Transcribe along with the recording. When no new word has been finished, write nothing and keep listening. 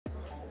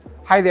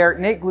Hi there,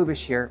 Nate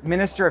Glubish here,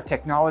 Minister of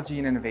Technology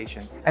and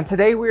Innovation. And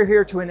today we're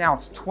here to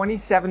announce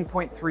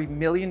 $27.3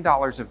 million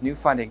of new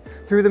funding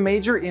through the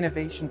Major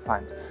Innovation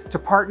Fund to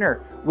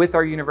partner with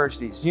our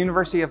universities,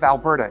 University of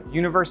Alberta,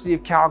 University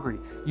of Calgary,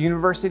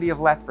 University of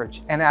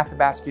Lethbridge, and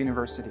Athabasca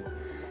University.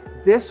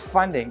 This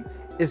funding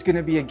is going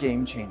to be a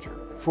game changer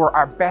for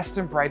our best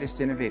and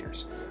brightest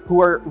innovators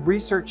who are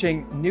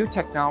researching new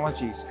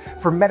technologies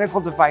for medical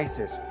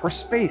devices, for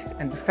space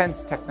and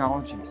defense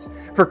technologies,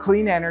 for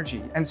clean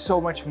energy, and so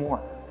much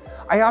more.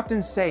 I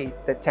often say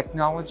that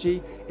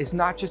technology is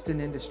not just an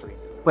industry,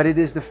 but it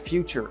is the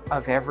future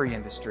of every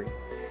industry.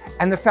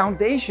 And the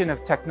foundation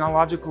of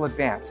technological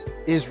advance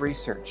is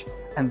research.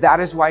 And that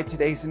is why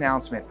today's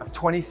announcement of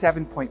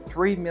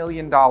 $27.3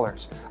 million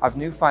of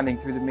new funding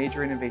through the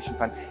Major Innovation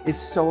Fund is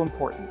so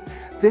important.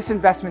 This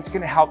investment is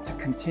going to help to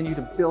continue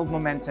to build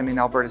momentum in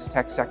Alberta's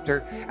tech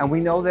sector, and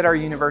we know that our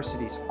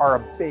universities are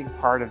a big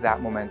part of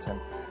that momentum.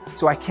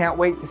 So I can't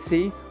wait to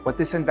see what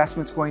this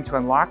investment is going to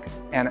unlock,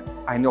 and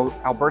I know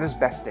Alberta's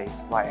best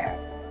days lie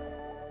ahead.